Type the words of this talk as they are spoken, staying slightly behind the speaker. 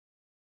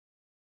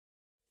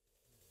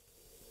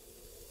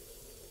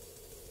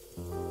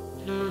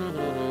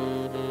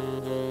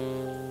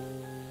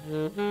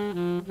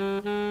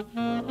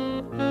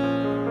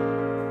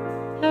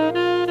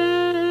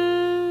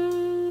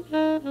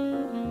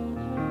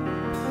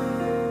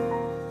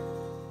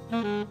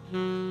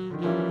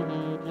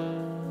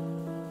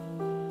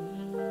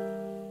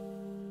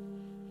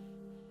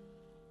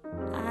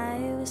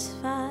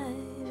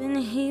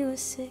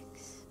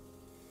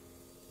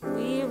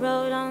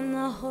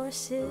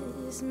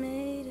horses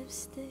made of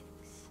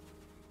sticks.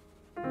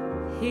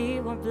 He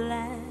wore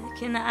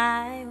black and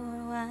I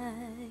wore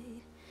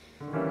white.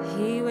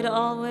 He would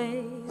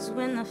always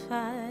win the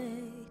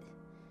fight.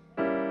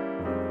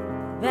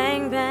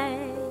 Bang,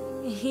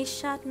 bang, he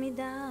shot me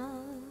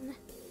down.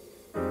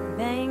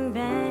 Bang,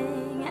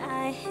 bang,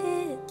 I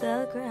hit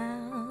the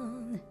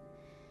ground.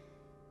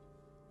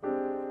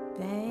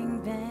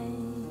 Bang,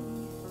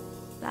 bang,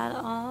 that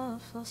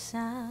awful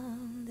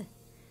sound.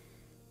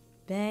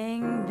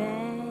 Bang,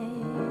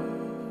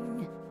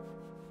 bang,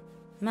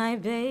 my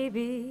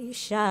baby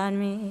shot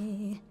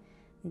me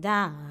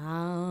down.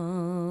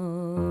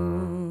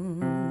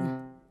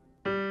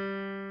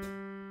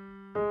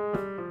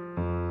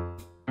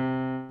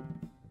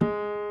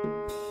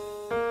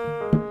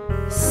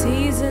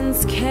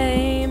 Seasons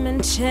came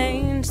and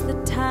changed the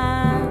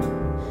time.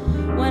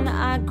 When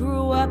I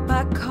grew up,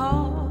 I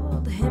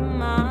called him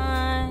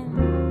mine.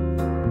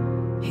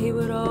 He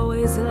would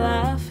always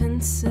laugh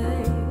and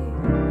say,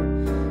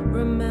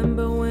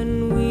 remember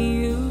when we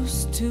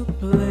used to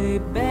play?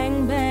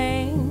 Bang,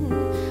 bang,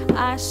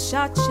 I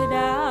shot you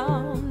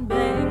down.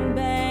 Bang,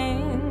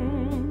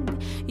 bang,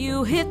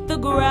 you hit the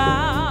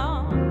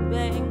ground.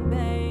 Bang,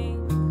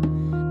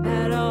 bang,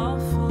 that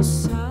awful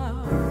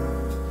sound.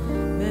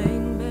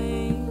 Bang,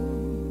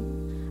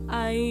 bang,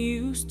 I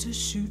used to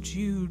shoot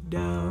you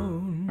down.